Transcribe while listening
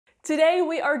Today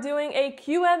we are doing a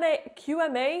Q&A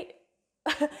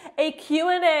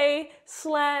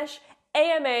slash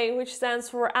AMA, which stands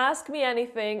for Ask Me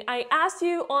Anything. I asked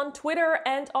you on Twitter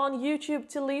and on YouTube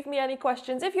to leave me any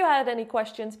questions if you had any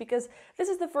questions, because this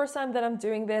is the first time that I'm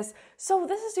doing this. So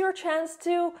this is your chance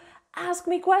to ask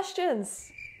me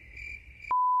questions.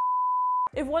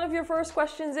 If one of your first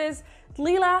questions is,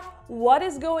 Lila, what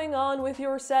is going on with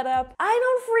your setup? I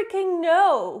don't freaking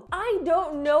know. I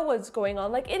don't know what's going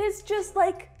on. Like, it is just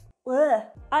like, ugh.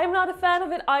 I'm not a fan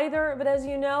of it either, but as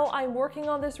you know, I'm working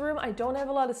on this room. I don't have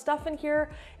a lot of stuff in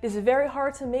here. It is very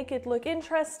hard to make it look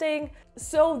interesting.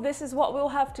 So this is what we'll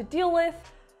have to deal with.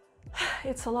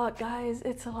 It's a lot, guys,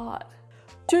 it's a lot.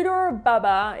 Tudor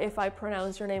Baba, if I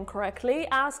pronounce your name correctly,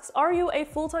 asks, are you a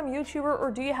full-time YouTuber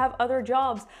or do you have other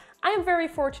jobs? I am very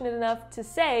fortunate enough to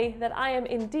say that I am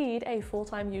indeed a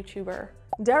full-time YouTuber.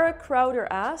 Derek Crowder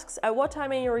asks, at what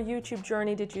time in your YouTube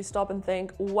journey did you stop and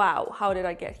think, wow, how did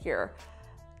I get here?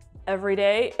 Every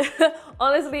day.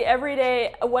 Honestly, every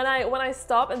day when I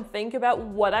stop and think about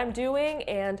what I'm doing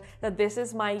and that this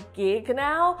is my gig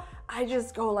now, I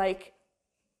just go like,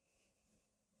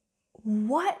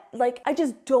 what? Like, I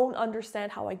just don't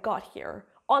understand how I got here.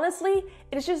 Honestly,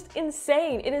 it is just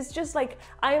insane. It is just like,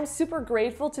 I am super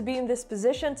grateful to be in this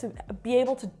position, to be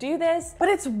able to do this, but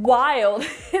it's wild.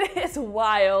 It is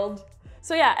wild.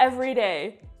 So yeah, every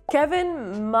day.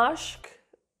 Kevin Mushk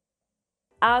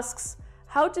asks,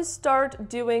 how to start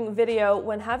doing video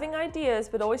when having ideas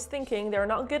but always thinking they're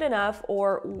not good enough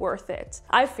or worth it.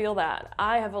 I feel that.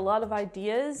 I have a lot of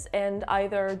ideas and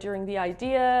either during the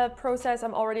idea process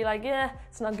I'm already like, yeah,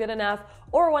 it's not good enough,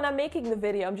 or when I'm making the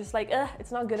video I'm just like,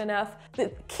 it's not good enough.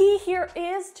 The key here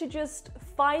is to just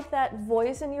fight that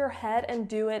voice in your head and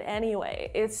do it anyway.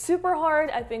 It's super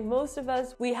hard. I think most of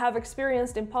us, we have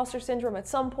experienced imposter syndrome at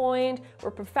some point.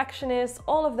 We're perfectionists,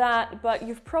 all of that, but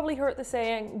you've probably heard the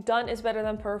saying, done is better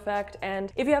than perfect.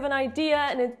 And if you have an idea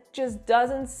and it just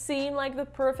doesn't seem like the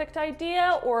perfect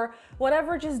idea or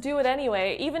whatever, just do it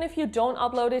anyway. Even if you don't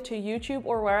upload it to YouTube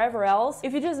or wherever else,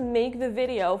 if you just make the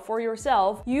video for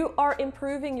yourself, you are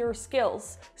improving your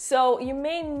skills. So you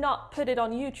may not put it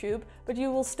on YouTube, but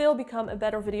you will still become a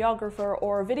better videographer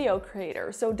or video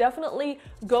creator. So definitely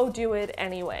go do it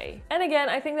anyway. And again,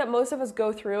 I think that most of us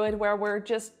go through it where we're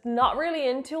just not really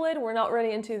into it. We're not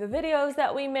really into the videos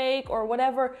that we make or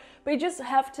whatever, but you just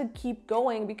have to keep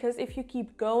going, because if you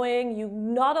keep going, you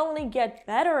not only get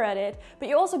better at it, but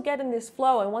you also get in this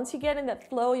flow. And once you get in that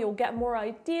flow, you'll get more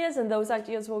ideas and those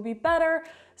ideas will be better.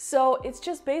 So it's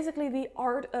just basically the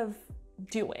art of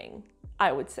doing,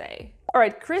 I would say. All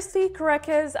right, Christy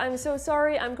Karekes, I'm so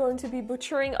sorry, I'm going to be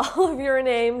butchering all of your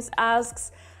names,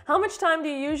 asks, how much time do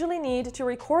you usually need to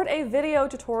record a video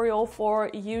tutorial for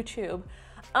YouTube?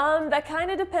 That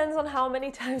kind of depends on how many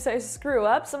times I screw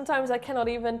up. Sometimes I cannot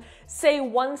even say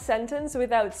one sentence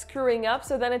without screwing up,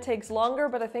 so then it takes longer,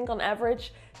 but I think on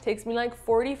average it takes me like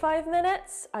 45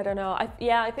 minutes. I don't know.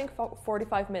 I think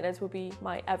 45 minutes would be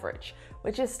my average,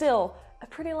 which is still a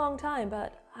pretty long time,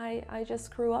 but I just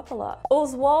screw up a lot.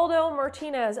 Oswaldo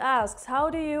Martinez asks, how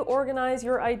do you organize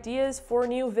your ideas for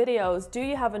new videos? Do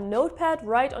you have a notepad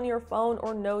right on your phone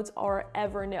or notes or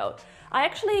Evernote? I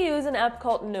actually use an app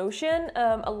called Notion.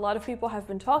 A lot of people have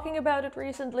been talking about it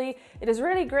recently. It is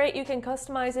really great. You can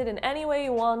customize it in any way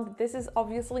you want. This is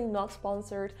obviously not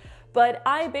sponsored, but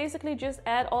I basically just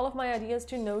add all of my ideas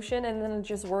to Notion and then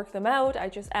just work them out. I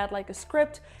just add like a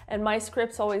script, and my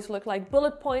scripts always look like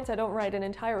bullet points. I don't write an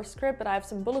entire script, but I have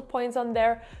some bullet points on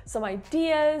there, some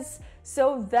ideas.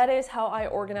 So that is how I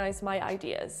organize my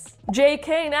ideas. Jay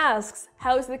Kane asks,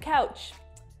 how's the couch?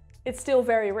 It's still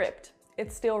very ripped.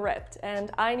 It's still ripped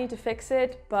and I need to fix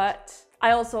it, but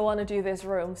I also want to do this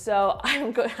room, so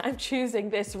I'm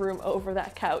choosing this room over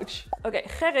that couch. Okay,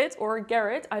 Gerrit or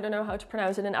Gerrit, I don't know how to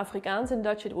pronounce it in Afrikaans. In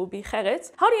Dutch it will be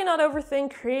Gerrit. How do you not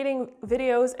overthink creating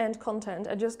videos and content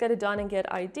and just get it done and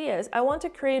get ideas? I want to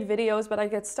create videos, but I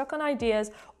get stuck on ideas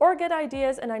or get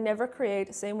ideas and I never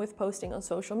create. Same with posting on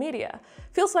social media.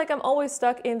 Feels like I'm always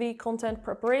stuck in the content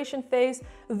preparation phase,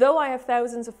 though I have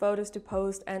thousands of photos to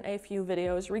post and a few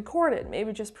videos recorded,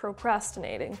 maybe just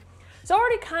procrastinating. So I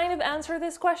already kind of answered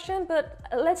this question, but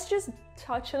let's just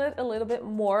touch on it a little bit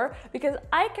more, because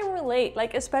I can relate,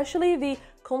 like especially the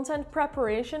content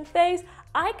preparation phase.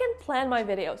 I can plan my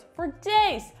videos for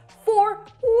days, for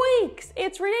weeks.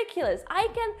 It's ridiculous. I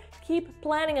can keep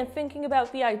planning and thinking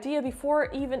about the idea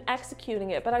before even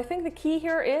executing it. But I think the key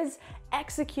here is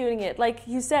executing it. Like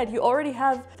you said, you already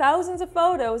have thousands of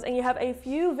photos and you have a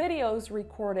few videos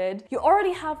recorded. You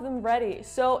already have them ready.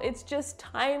 So it's just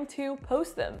time to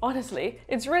post them. Honestly,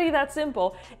 it's really that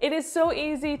simple. It is so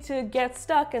easy to get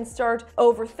stuck and start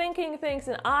overthinking things.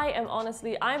 And I'm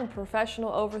a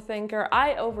professional overthinker.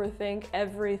 I overthink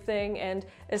everything. And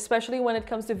especially when it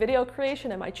comes to video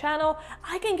creation and my channel,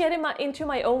 I can get into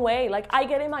my own way. Like I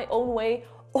get in my own way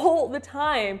all the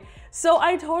time. So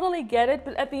I totally get it,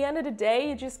 but at the end of the day,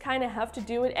 you just kind of have to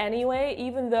do it anyway,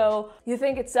 even though you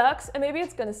think it sucks, and maybe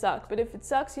it's gonna suck. But if it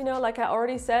sucks, you know, like I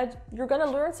already said, you're gonna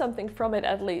learn something from it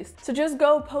at least. So just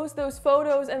go post those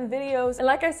photos and videos. And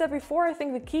like I said before, I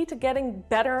think the key to getting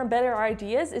better and better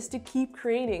ideas is to keep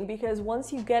creating, because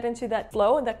once you get into that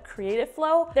flow and that creative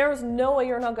flow, there's no way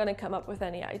you're not gonna come up with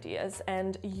any ideas,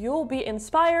 and you'll be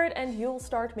inspired and you'll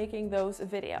start making those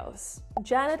videos.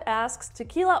 Janet asks,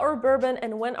 tequila or bourbon,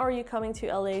 and when are you coming to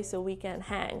LA so we can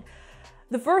hang?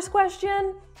 The first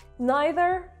question,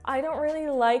 neither. I don't really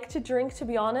like to drink, to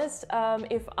be honest.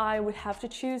 If I would have to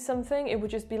choose something, it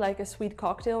would just be like a sweet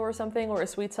cocktail or something, or a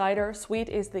sweet cider. Sweet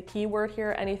is the key word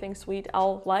here. Anything sweet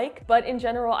I'll like. But in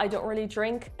general, I don't really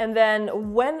drink. And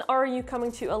then when are you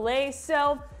coming to LA?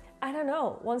 So I don't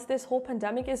know. Once this whole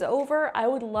pandemic is over, I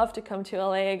would love to come to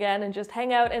LA again and just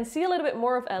hang out and see a little bit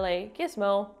more of LA.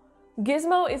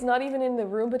 Gizmo is not even in the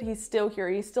room, but he's still here.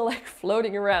 He's still like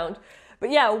floating around.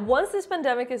 But yeah, once this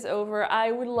pandemic is over,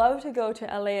 I would love to go to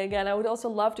LA again. I would also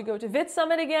love to go to VIDS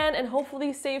Summit again and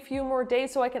hopefully stay a few more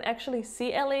days so I can actually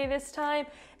see LA this time,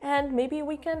 and maybe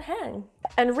we can hang.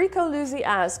 Enrico Luzzi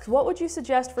asks, what would you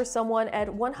suggest for someone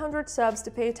at 100 subs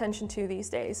to pay attention to these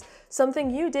days?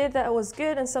 Something you did that was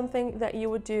good and something that you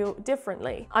would do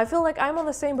differently. I feel like I'm on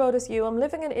the same boat as you. I'm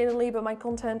living in Italy, but my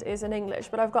content is in English,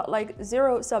 but I've got like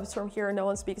 0 subs from here and no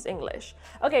one speaks English.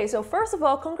 Okay, so first of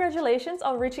all, congratulations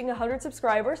on reaching 100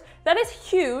 subscribers. That is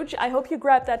huge. I hope you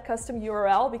grabbed that custom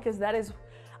URL, because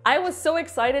I was so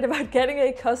excited about getting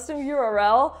a custom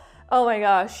URL. Oh my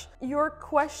gosh. Your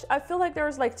question, I feel like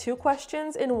there's like 2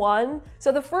 questions in one.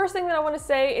 So the first thing that I want to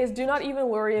say is do not even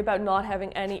worry about not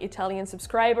having any Italian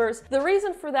subscribers. The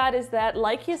reason for that is that,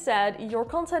 like you said, your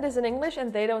content is in English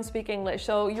and they don't speak English.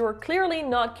 So you're clearly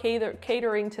not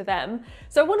catering to them.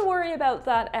 So I wouldn't worry about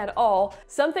that at all.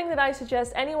 Something that I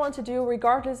suggest anyone to do,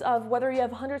 regardless of whether you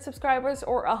have 100 subscribers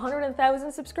or 100,000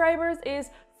 subscribers, is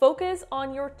focus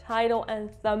on your title and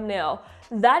thumbnail.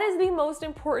 That is the most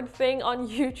important thing on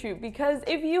YouTube, because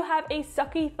if you have a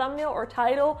sucky thumbnail or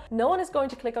title, no one is going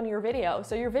to click on your video,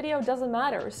 so your video doesn't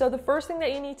matter. So the first thing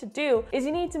that you need to do is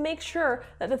you need to make sure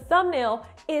that the thumbnail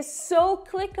is so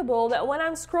clickable that when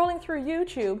I'm scrolling through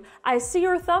YouTube, I see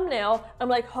your thumbnail, I'm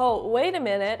like, oh, wait a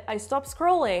minute, I stop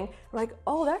scrolling, I'm like,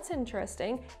 oh, that's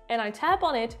interesting, and I tap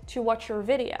on it to watch your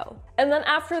video. And then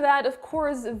after that, of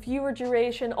course, viewer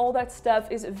duration, all that stuff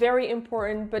is very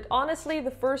important, but honestly, the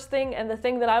first thing and the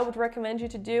thing that I would recommend you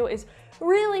to do is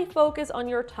really focus on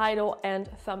your title and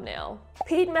thumbnail.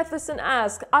 Pete Matheson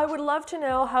asks, I would love to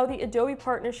know how the Adobe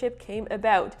partnership came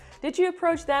about. Did you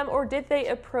approach them or did they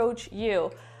approach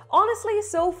you? Honestly,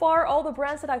 so far, all the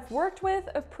brands that I've worked with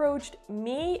approached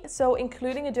me, so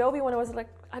including Adobe when I was like,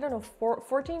 I don't know,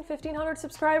 1,500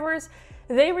 subscribers.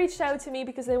 They reached out to me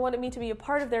because they wanted me to be a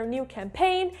part of their new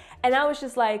campaign, and I was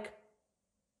just like,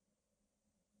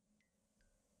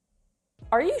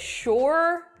 are you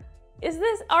sure?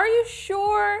 Are you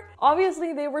sure?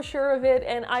 Obviously they were sure of it,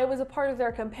 and I was a part of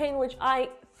their campaign, which I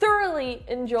thoroughly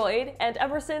enjoyed, and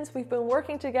ever since we've been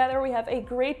working together. We have a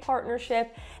great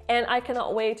partnership, and I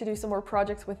cannot wait to do some more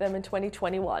projects with them in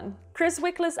 2021. Chris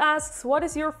Wickless asks, what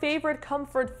is your favorite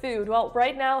comfort food? Well,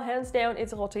 right now, hands down,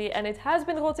 it's roti, and it has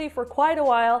been roti for quite a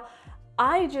while.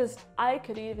 I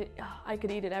could eat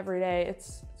it every day.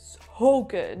 It's so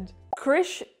good.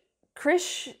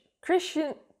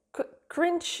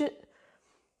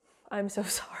 I'm so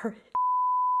sorry.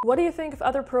 What do you think of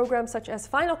other programs such as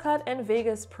Final Cut and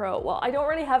Vegas Pro? Well, I don't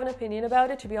really have an opinion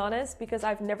about it, to be honest, because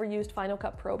I've never used Final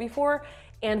Cut Pro before.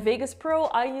 And Vegas Pro,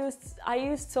 I used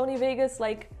Sony Vegas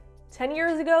like 10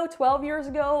 years ago, 12 years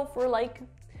ago for like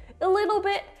a little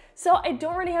bit. So I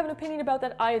don't really have an opinion about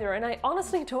that either. And I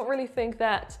honestly don't really think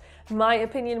that my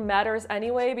opinion matters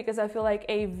anyway, because I feel like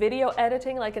a video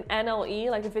editing, like an NLE,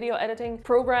 like a video editing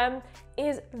program,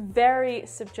 is very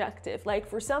subjective. Like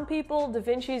for some people,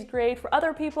 DaVinci is great. For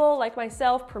other people, like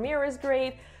myself, Premiere is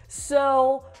great.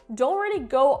 So don't really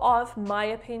go off my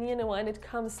opinion when it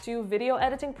comes to video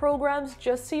editing programs.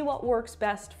 Just see what works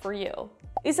best for you.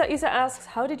 Isa asks,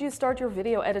 how did you start your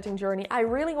video editing journey? I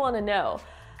really want to know.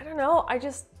 I don't know, I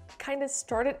just kind of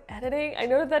started editing. I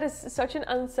know that is such an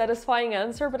unsatisfying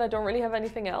answer, but I don't really have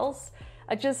anything else.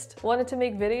 I just wanted to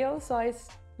make videos, so I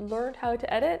learned how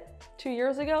to edit 2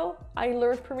 years ago. I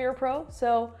learned Premiere Pro,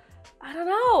 so I don't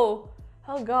know.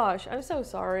 Oh gosh, I'm so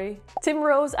sorry. Tim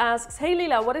Rose asks, hey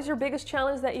Lila, what is your biggest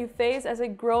challenge that you face as a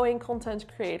growing content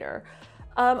creator?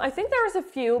 I think there's a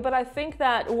few, but I think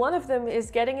that one of them is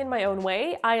getting in my own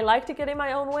way. I like to get in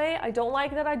my own way. I don't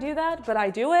like that I do that, but I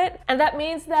do it. And that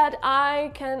means that I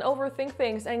can overthink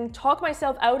things and talk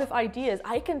myself out of ideas.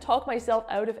 I can talk myself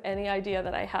out of any idea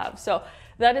that I have. So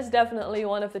that is definitely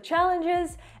one of the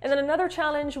challenges. And then another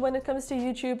challenge when it comes to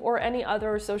YouTube or any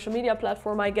other social media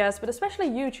platform, I guess, but especially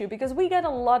YouTube, because we get a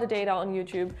lot of data on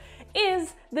YouTube,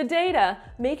 is the data.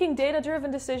 Making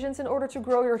data-driven decisions in order to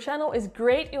grow your channel is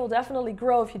great. You'll definitely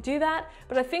grow if you do that.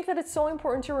 But I think that it's so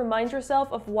important to remind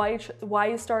yourself of why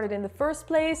you started in the first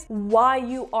place, why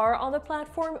you are on the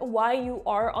platform, why you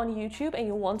are on YouTube and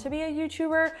you want to be a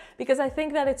YouTuber. Because I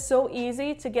think that it's so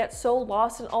easy to get so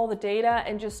lost in all the data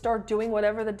and just start doing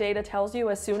whatever the data tells you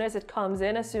as soon as it comes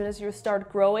in, as soon as you start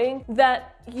growing,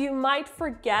 that you might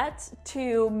forget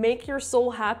to make your soul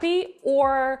happy,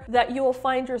 or that you will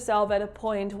find yourself at a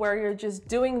point where you're just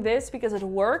doing this because it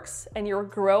works and you're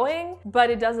growing,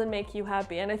 but it doesn't make you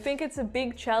happy. And I think it's a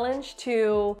big challenge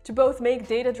to both make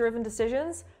data-driven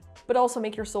decisions, but also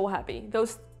make your soul happy.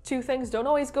 Those two things don't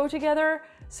always go together.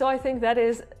 So I think that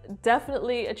is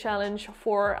definitely a challenge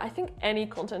for, I think, any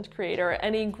content creator,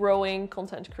 any growing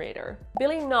content creator.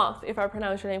 Billy Noth, if I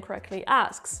pronounce your name correctly,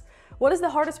 asks, what is the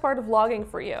hardest part of vlogging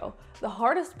for you? The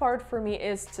hardest part for me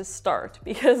is to start,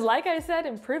 because like I said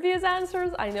in previous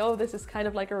answers, I know this is kind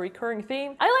of like a recurring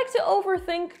theme. I like to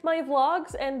overthink my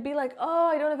vlogs and be like, oh,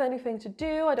 I don't have anything to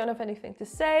do. I don't have anything to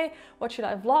say. What should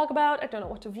I vlog about? I don't know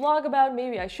what to vlog about.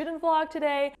 Maybe I shouldn't vlog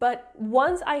today. But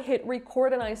once I hit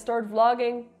record and I start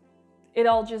vlogging, it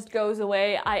all just goes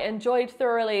away. I enjoy it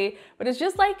thoroughly, but it's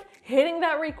just like hitting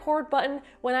that record button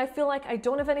when I feel like I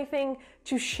don't have anything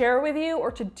to share with you or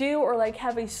to do or like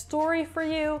have a story for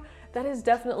you. That is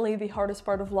definitely the hardest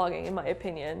part of vlogging, in my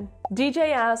opinion.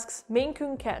 DJ asks, Maine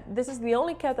Coon cat. This is the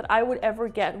only cat that I would ever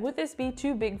get. Would this be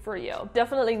too big for you?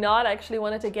 Definitely not. I actually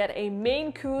wanted to get a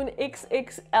Maine Coon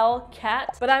XXL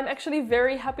cat, but I'm actually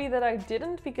very happy that I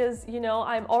didn't, because, you know,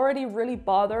 I'm already really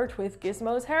bothered with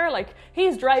Gizmo's hair. Like,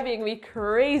 he's driving me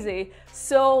crazy.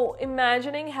 So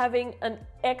imagining having an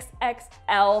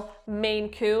XXL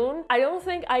Maine Coon, I don't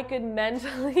think I could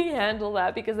mentally handle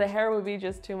that, because the hair would be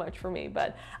just too much for me,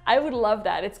 but I would love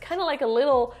that. It's kind of like a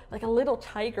little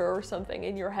tiger or something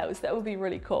in your house. That would be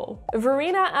really cool.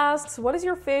 Verena asks, what is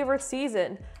your favorite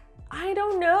season? I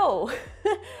don't know.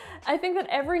 I think that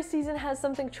every season has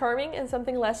something charming and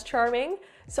something less charming.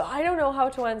 So I don't know how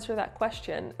to answer that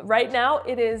question. Right now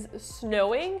it is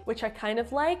snowing, which I kind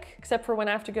of like, except for when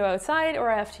I have to go outside or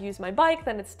I have to use my bike,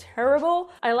 then it's terrible.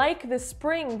 I like the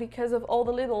spring because of all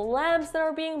the little lambs that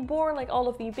are being born, like all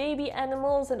of the baby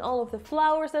animals and all of the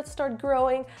flowers that start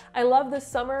growing. I love the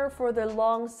summer for the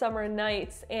long summer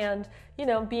nights and, you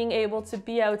know, being able to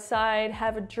be outside,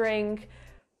 have a drink.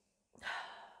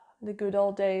 The good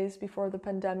old days before the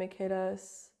pandemic hit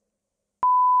us.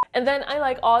 And then I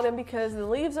like autumn because the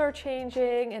leaves are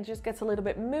changing and it just gets a little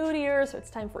bit moodier, so it's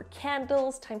time for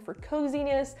candles, time for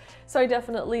coziness. So I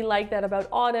definitely like that about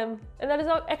autumn. And that is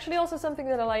actually also something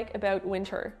that I like about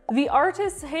winter. The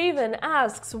Artist's Haven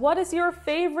asks, what is your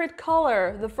favorite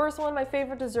color? The first one, my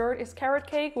favorite dessert, is carrot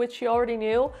cake, which you already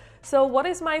knew. So what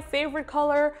is my favorite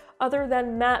color other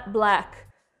than matte black?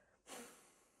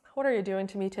 What are you doing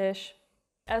to me, Tish?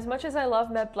 As much as I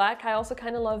love matte black, I also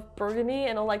kind of love burgundy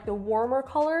and I like the warmer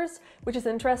colors, which is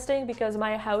interesting because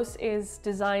my house is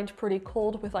designed pretty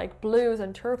cold with like blues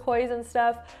and turquoise and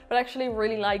stuff, but I actually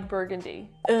really like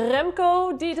burgundy.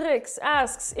 Remco Diedrichs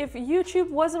asks, if YouTube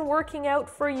wasn't working out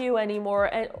for you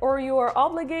anymore or you are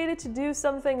obligated to do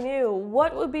something new,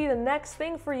 what would be the next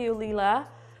thing for you, Lila?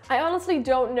 I honestly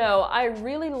don't know. I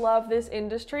really love this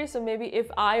industry, so maybe if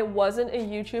I wasn't a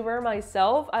YouTuber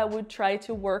myself, I would try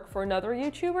to work for another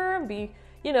YouTuber and be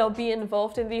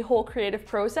involved in the whole creative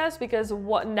process, because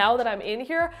now that I'm in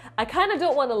here, I kind of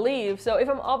don't want to leave. So if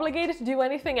I'm obligated to do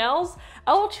anything else,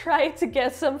 I will try to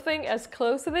get something as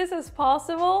close to this as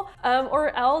possible,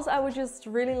 or else I would just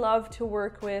really love to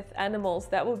work with animals.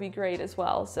 That would be great as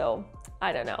well. So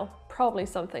I don't know, probably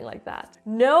something like that.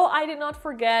 No, I did not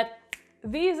forget.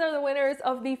 These are the winners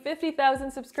of the 50,000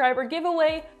 subscriber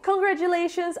giveaway.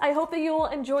 Congratulations. I hope that you will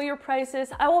enjoy your prizes.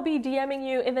 I will be DMing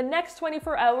you in the next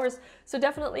 24 hours, so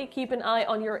definitely keep an eye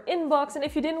on your inbox. And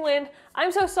if you didn't win,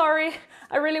 I'm so sorry.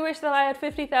 I really wish that I had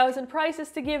 50,000 prizes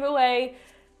to give away.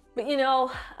 But you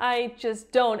know, I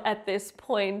just don't at this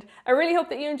point. I really hope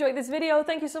that you enjoyed this video.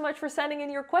 Thank you so much for sending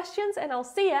in your questions, and I'll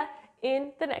see ya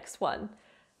in the next one.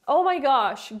 Oh my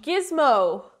gosh,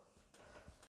 Gizmo!